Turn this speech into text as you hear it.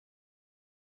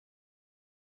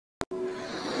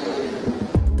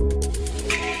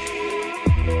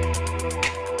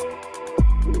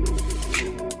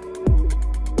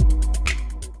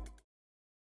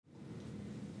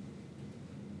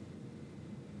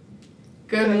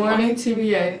Good morning,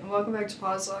 TBA. And welcome back to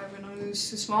Pause Live. And no news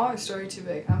too small or story too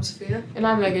big. I'm Sophia. And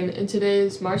I'm Megan, and today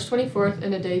is March 24th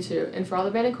and a day 2, and for all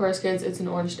the band and chorus kids, it's an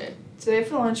orange day. Today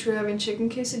for lunch, we're having chicken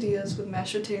quesadillas with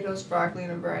mashed potatoes, broccoli,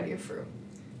 and a variety of fruit.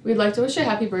 We'd like to wish a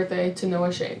happy birthday to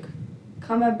Noah Shank.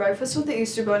 Come have breakfast with the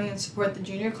Easter Bunny and support the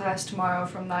junior class tomorrow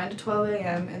from 9 to 12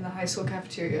 a.m. in the high school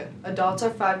cafeteria. Adults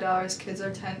are $5,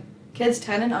 kids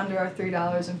 10 and under are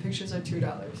 $3, and pictures are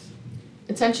 $2.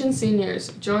 Attention seniors,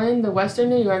 join the Western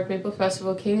New York Maple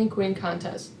Festival King and Queen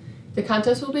contest. The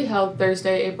contest will be held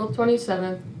Thursday, April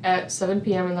 27th at 7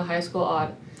 p.m. in the high school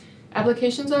Odd.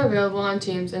 Applications are available on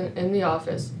Teams and in the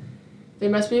office. They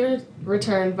must be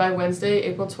returned by Wednesday,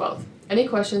 April 12th. Any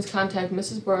questions, contact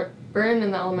Mrs. Burton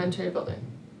in the elementary building.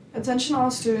 Attention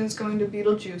all students going to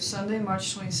Beetlejuice Sunday,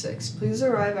 March 26th. Please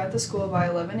arrive at the school by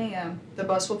 11 a.m. The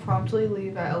bus will promptly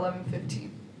leave at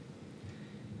 11:15.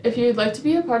 If you'd like to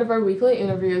be a part of our weekly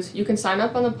interviews, you can sign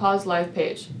up on the Pause Live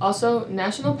page. Also,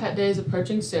 National Pet Day is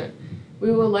approaching soon.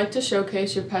 We would like to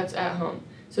showcase your pets at home,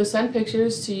 so send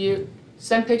pictures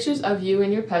of you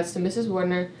and your pets to Mrs.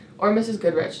 Wardner or Mrs.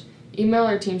 Goodrich. Email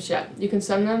or team chat. You can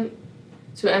send them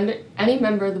to any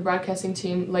member of the broadcasting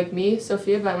team like me,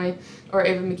 Sophia Bentley, or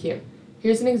Ava McHugh.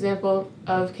 Here's an example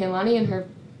of Kaylani and her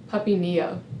puppy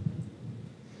Neo.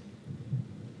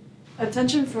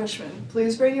 Attention freshmen,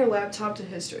 please bring your laptop to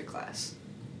history class.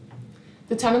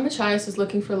 The town of Machias is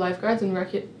looking for lifeguards and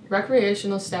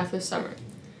recreational staff this summer.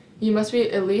 You must be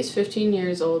at least 15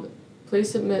 years old. Please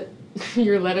submit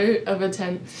your letter of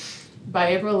intent by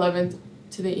April 11th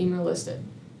to the email listed.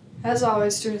 As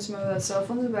always, students remember that cell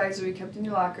phones and bags will be kept in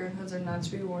your locker and hoods are not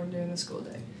to be worn during the school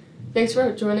day. Thanks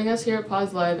for joining us here at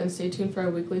Pause Live, and stay tuned for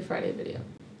our weekly Friday video.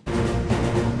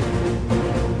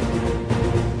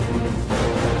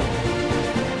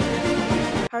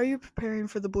 How are you preparing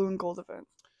for the blue and gold event?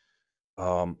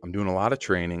 I'm doing a lot of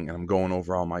training and I'm going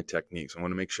over all my techniques. I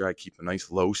want to make sure I keep a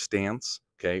nice low stance,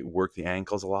 okay, work the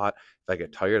ankles a lot. If I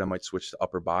get tired, I might switch to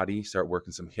upper body, start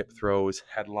working some hip throws,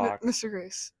 headlocks. Mr.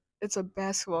 Grace, it's a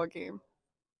basketball game.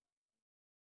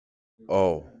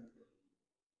 Oh.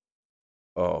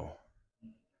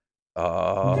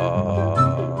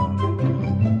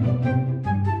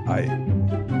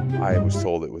 I was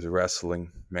told it was a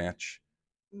wrestling match.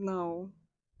 No.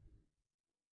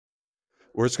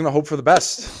 We're just going to hope for the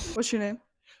best. What's your name?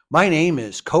 My name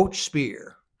is Coach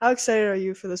Spear. How excited are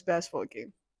you for this basketball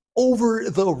game? Over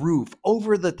the roof,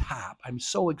 over the top. I'm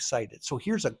so excited. So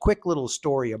here's a quick little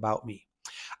story about me.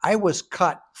 I was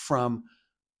cut from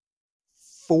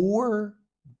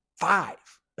 5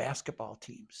 basketball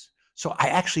teams. So I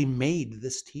actually made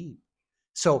this team.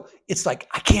 So it's like,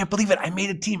 I can't believe it. I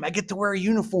made a team. I get to wear a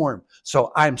uniform.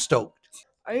 So I'm stoked.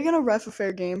 Are you going to ref a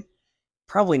fair game?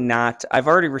 Probably not. I've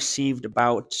already received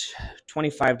about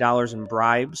 $25 in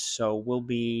bribes, so we'll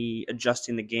be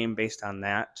adjusting the game based on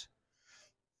that.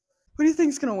 Who do you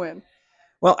think is going to win?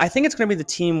 Well, I think it's going to be the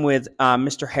team with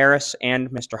Mr. Harris and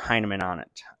Mr. Heineman on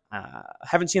it. I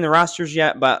haven't seen the rosters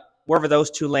yet, but wherever those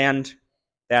two land,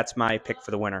 that's my pick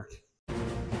for the winner.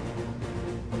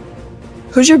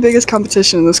 Who's your biggest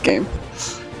competition in this game?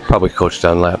 Probably Coach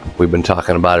Dunlap. We've been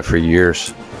talking about it for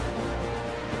years.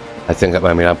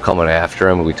 I'm coming after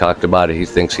him. We talked about it. He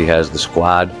thinks he has the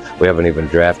squad. We haven't even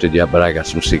drafted yet, but I got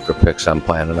some secret picks I'm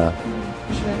planning on.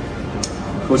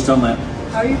 Coach Dunlap.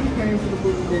 How are you preparing for the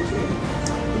blue and gold game?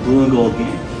 The blue and gold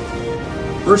game.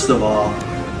 First of all,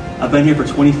 I've been here for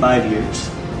 25 years,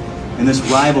 and this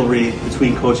rivalry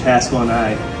between Coach Haskell and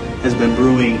I has been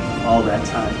brewing all that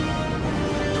time.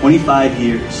 25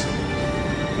 years,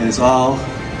 and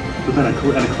we've been on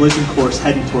a collision course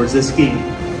heading towards this game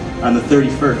on the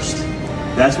 31st.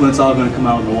 That's when it's all going to come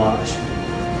out in the wash.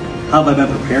 How have I been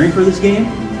preparing for this game?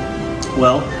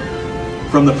 Well,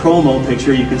 from the promo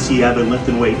picture, you can see I've been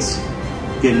lifting weights,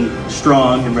 getting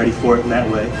strong and ready for it in that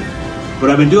way.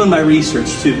 But I've been doing my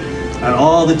research too on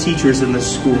all the teachers in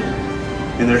this school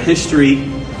and their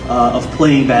history of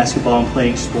playing basketball and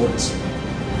playing sports.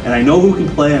 And I know who can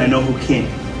play and I know who can't.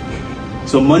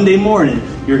 So Monday morning,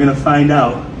 you're going to find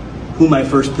out who my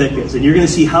first pick is. And you're going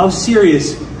to see how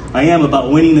serious I am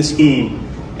about winning this game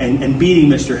and beating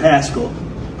Mr. Haskell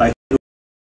by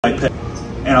my pick.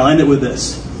 And I'll end it with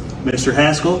this. Mr.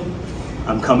 Haskell,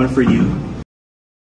 I'm coming for you.